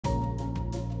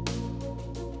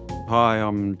Hi,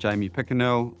 I'm Jamie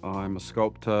Pickernell. I'm a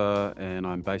sculptor and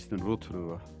I'm based in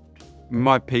Aotearoa.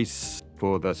 My piece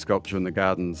for the sculpture in the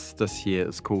gardens this year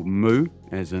is called Moo,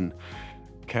 as in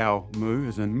cow moo,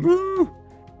 as in moo.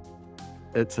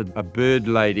 It's a bird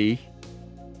lady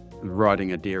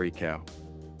riding a dairy cow.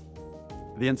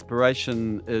 The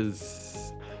inspiration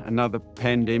is another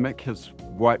pandemic has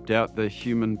wiped out the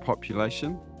human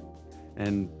population,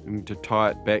 and to tie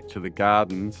it back to the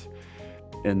gardens,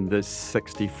 in this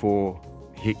 64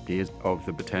 hectares of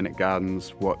the Botanic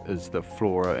Gardens, what is the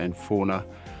flora and fauna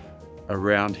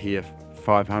around here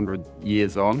 500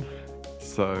 years on.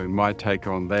 So my take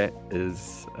on that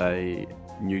is a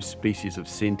new species of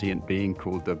sentient being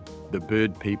called the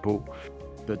bird people.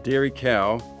 The dairy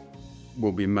cow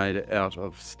will be made out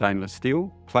of stainless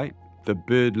steel plate. The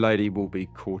bird lady will be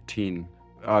corten.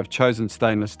 I've chosen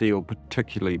stainless steel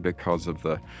particularly because of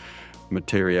the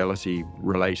materiality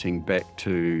relating back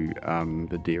to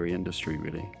the dairy industry,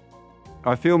 really.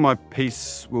 I feel my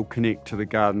piece will connect to the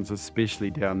gardens, especially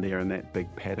down there in that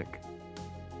big paddock.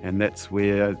 And that's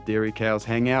where dairy cows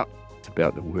hang out. It's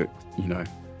about the work,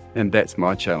 and that's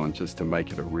my challenge, is to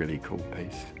make it a really cool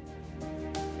piece.